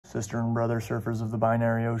sister and brother surfers of the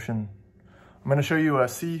binary ocean. I'm going to show you a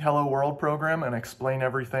C Hello World program and explain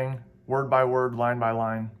everything word by word, line by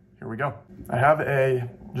line. Here we go. I have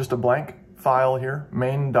just a blank file here,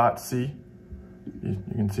 main.c. You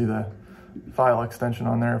can see the file extension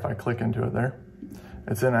on there if I click into it there.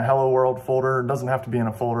 It's in a Hello World folder. It doesn't have to be in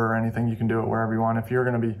a folder or anything. You can do it wherever you want. If you're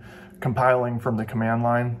going to be compiling from the command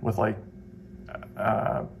line with like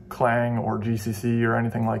Clang or GCC or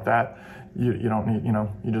anything like that, you don't need,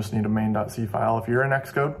 you just need a main.c file. If you're in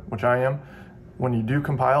Xcode, which I am, when you do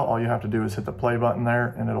compile, all you have to do is hit the play button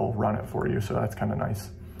there and it'll run it for you. So that's kind of nice.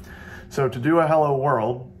 So to do a Hello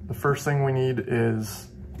World, the first thing we need is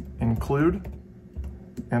include,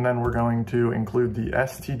 and then we're going to include the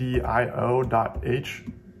stdio.h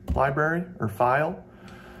library or file.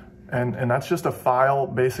 And that's just a file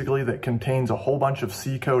basically that contains a whole bunch of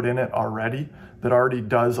C code in it already that already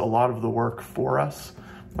does a lot of the work for us.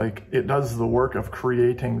 Like it does the work of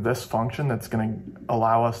creating this function that's going to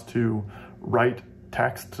allow us to write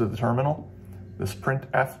text to the terminal, this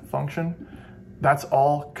Printf function. That's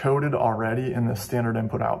all coded already in the standard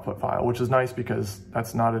input output file, which is nice because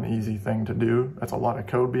that's not an easy thing to do. That's a lot of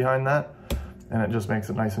code behind that, and it just makes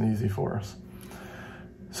it nice and easy for us.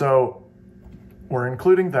 So we're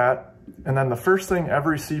including that, and then the first thing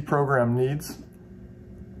every C program needs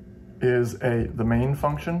is the main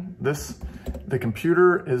function. The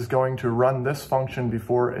computer is going to run this function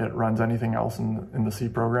before it runs anything else in the C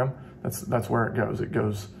program. That's where it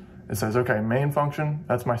goes. It says, okay, main function,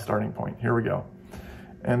 that's my starting point. Here we go.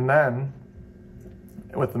 And then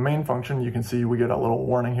with the main function, you can see we get a little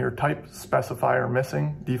warning here, type specifier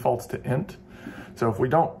missing, defaults to int. So if we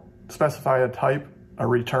don't specify a type, a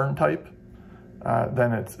return type,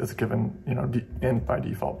 then it's given int by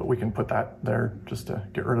default, but we can put that there just to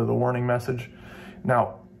get rid of the warning message.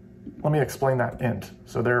 Now, let me explain that int.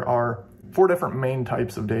 So there are 4 different main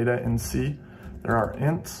types of data in C. There are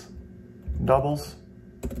ints, doubles,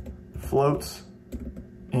 floats,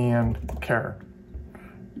 and char.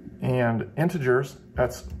 And integers,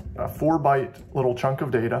 that's a 4-byte little chunk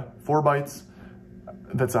of data, 4 bytes,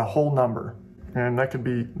 that's a whole number. And that could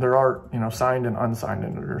be, there are, signed and unsigned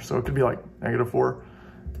integers. So it could be like -4,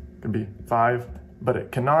 it could be 5, but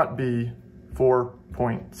it cannot be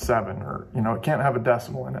 4.7 or, it can't have a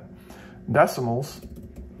decimal in it. Decimals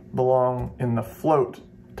belong in the float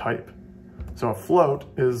type. So a float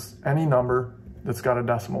is any number that's got a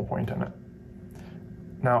decimal point in it.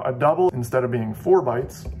 Now a double, instead of being 4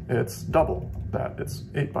 bytes, it's double that, it's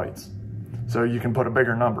 8 bytes. So you can put a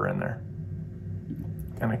bigger number in there.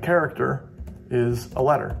 And a character is a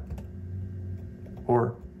letter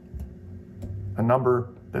or a number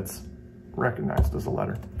that's recognized as a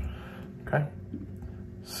letter, okay?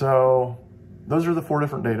 So those are the 4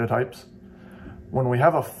 different data types. When we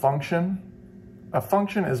have a function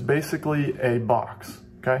is basically a box,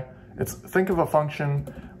 okay? Think of a function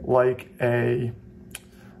like a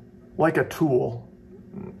tool.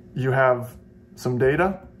 You have some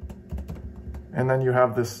data, and then you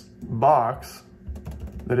have this box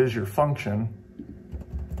that is your function,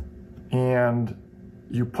 and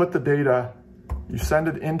you put the data, you send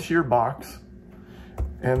it into your box,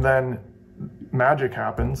 and then magic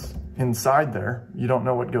happens inside there. You don't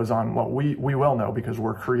know what goes on. Well, we will know because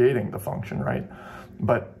we're creating the function, right?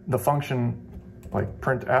 But the function like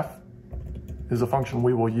printf is a function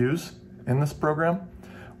we will use in this program.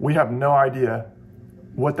 We have no idea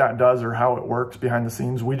what that does or how it works behind the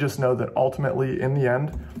scenes. We just know that ultimately in the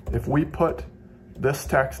end, if we put this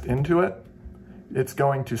text into it, it's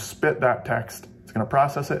going to spit that text. It's going to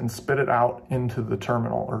process it and spit it out into the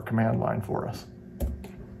terminal or command line for us.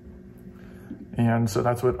 And so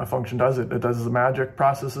that's what a function does. It does the magic,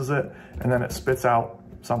 processes it, and then it spits out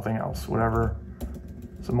something else, whatever,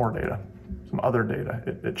 some more data, some other data.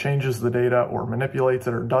 It changes the data or manipulates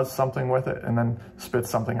it or does something with it and then spits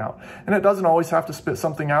something out. And it doesn't always have to spit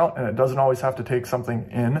something out, and it doesn't always have to take something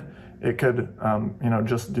in. It could,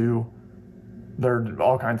 just do, there are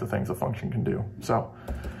all kinds of things a function can do. So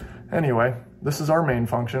anyway, this is our main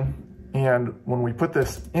function. And when we put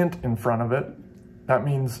this int in front of it, that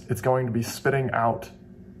means it's going to be spitting out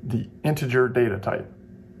the integer data type.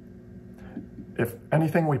 If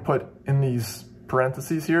anything we put in these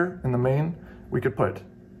parentheses here in the main, we could put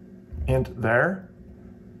int there,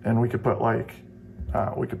 and we could put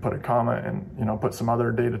we could put a comma and put some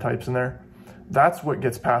other data types in there. That's what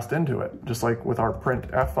gets passed into it. Just like with our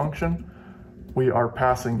printf function, we are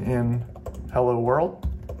passing in hello world,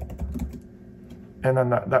 and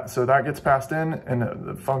then so that gets passed in, and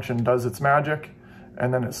the function does its magic,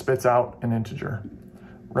 and then it spits out an integer.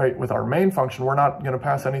 Right, with our main function, we're not going to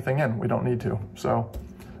pass anything in. We don't need to. So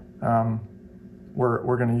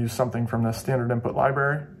we're going to use something from the standard input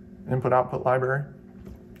library, input-output library,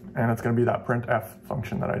 and it's going to be that printf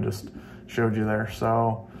function that I just showed you there.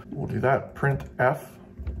 So we'll do that, printf,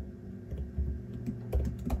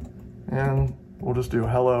 and we'll just do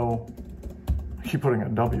hello. I keep putting a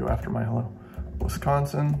W after my hello,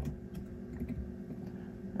 Wisconsin,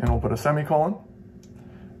 and we'll put a semicolon,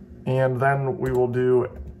 and then we will do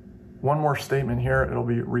one more statement here. It'll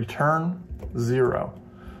be return 0.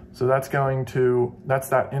 So that's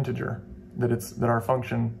that integer that our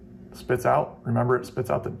function spits out. Remember, it spits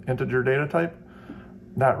out the integer data type.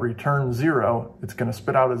 That return 0, it's going to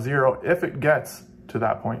spit out a 0 if it gets to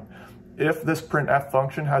that point. If this printf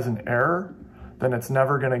function has an error, then it's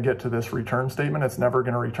never going to get to this return statement. It's never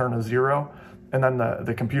going to return a 0, and then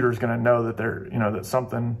the computer is going to know that that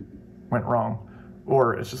something went wrong,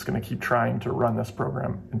 or it's just going to keep trying to run this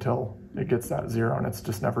program until it gets that 0, and it's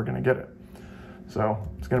just never going to get it. So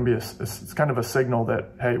it's going to be it's kind of a signal that,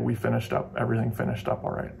 hey, we finished up, everything finished up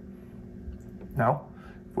all right. Now,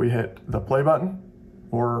 if we hit the play button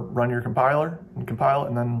or run your compiler and compile it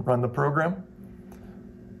and then run the program,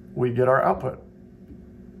 we get our output.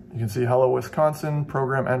 You can see hello Wisconsin,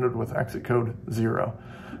 program ended with exit code 0.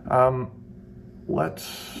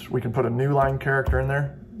 We can put a new line character in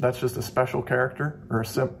there. That's just a special character, or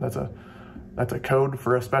that's a code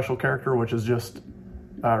for a special character, which is just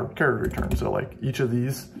character return. So like each of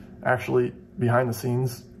these actually behind the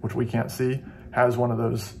scenes, which we can't see, has one of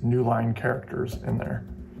those new line characters in there.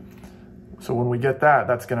 So when we get that,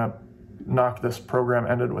 that's gonna knock this program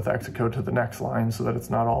ended with exit code to the next line so that it's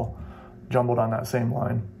not all jumbled on that same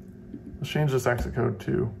line. Let's change this exit code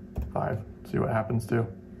to 5, see what happens too.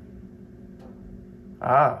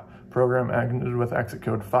 Program ended with exit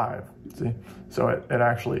code 5, see? So it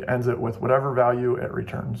actually ends it with whatever value it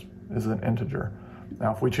returns is an integer.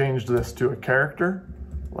 Now, if we change this to a character,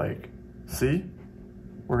 like C,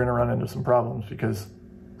 we're gonna run into some problems because,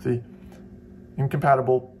 see,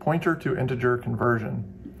 incompatible pointer to integer conversion.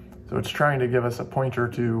 So it's trying to give us a pointer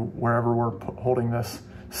to wherever we're holding this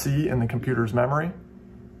C in the computer's memory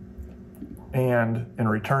and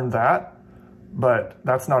return that, but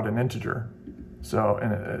that's not an integer. So,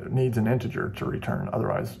 and it needs an integer to return,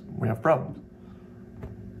 otherwise we have problems.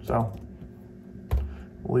 So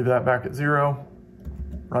we'll leave that back at 0,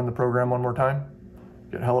 run the program one more time,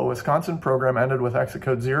 get hello Wisconsin, program ended with exit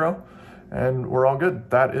code 0, and we're all good.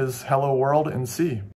 That is hello world in C.